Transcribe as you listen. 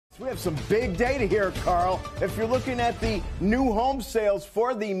We have some big data here, Carl. If you're looking at the new home sales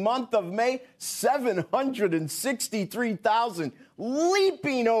for the month of May, 763,000,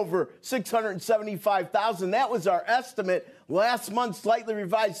 leaping over 675,000. That was our estimate. Last month, slightly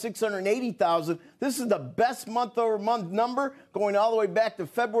revised, 680,000. This is the best month-over-month number going all the way back to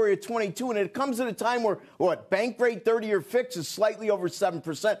February of 22, and it comes at a time where, bank rate 30-year fix is slightly over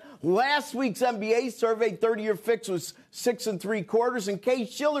 7%. Last week's MBA survey, 30-year fix was 6 3/4, and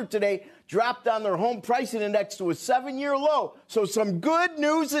Case-Shiller today dropped on their home pricing index to a 7-year low. So some good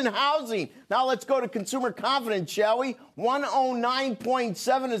news in housing. Now let's go to consumer confidence, shall we?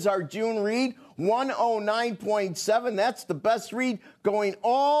 109.7 is our June read. 109.7. That's the best read going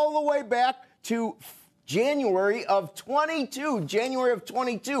all the way back to January of 22. January of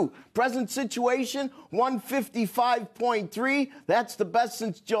 22. Present situation, 155.3. That's the best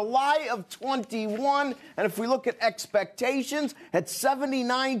since July of 21. And if we look at expectations, at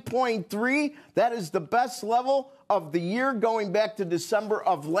 79.3, that is the best level of the year going back to December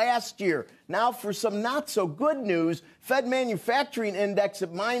of last year. Now for some not so good news, Fed Manufacturing Index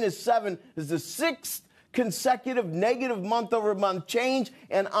at -7 is the sixth consecutive negative month-over-month change,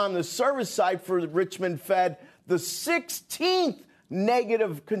 and on the service side for the Richmond Fed, the 16th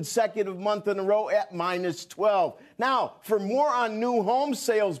negative consecutive month in a row at -12. Now, for more on new home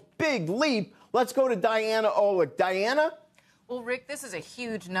sales, big leap, let's go to Diana Olick. Diana? Well, Rick, this is a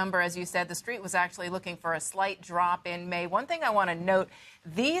huge number. As you said, the street was actually looking for a slight drop in May. One thing I want to note,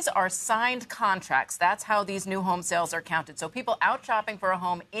 these are signed contracts. That's how these new home sales are counted. So people out shopping for a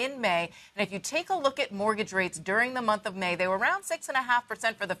home in May. And if you take a look at mortgage rates during the month of May, they were around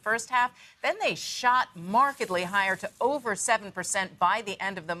 6.5% for the first half. Then they shot markedly higher to over 7% by the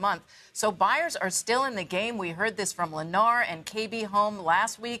end of the month. So buyers are still in the game. We heard this from Lennar and KB Home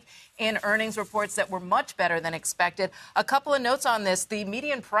last week in earnings reports that were much better than expected. A couple of notes on this. The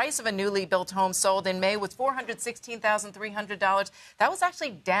median price of a newly built home sold in May was $416,300. That was actually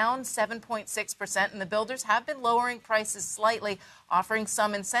down 7.6%, and the builders have been lowering prices slightly, offering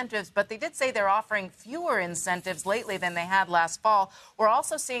some incentives, but they did say they're offering fewer incentives lately than they had last fall. We're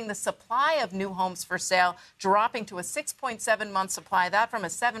also seeing the supply of new homes for sale dropping to a 6.7-month supply, that from a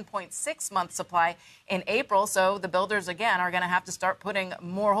 7.6-month supply in April. So the builders, again, are going to have to start putting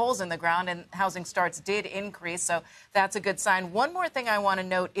more holes in the ground, and housing starts did increase, so that's a good sign. One more thing I want to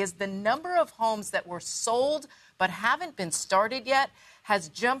note is the number of homes that were sold but haven't been started yet has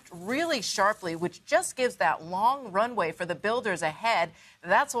jumped really sharply, which just gives that long runway for the builders ahead.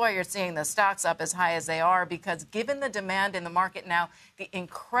 That's why you're seeing the stocks up as high as they are, because given the demand in the market now, the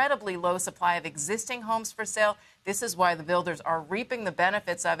incredibly low supply of existing homes for sale, this is why the builders are reaping the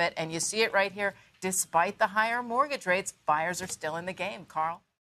benefits of it. And you see it right here. Despite the higher mortgage rates, buyers are still in the game. Carl?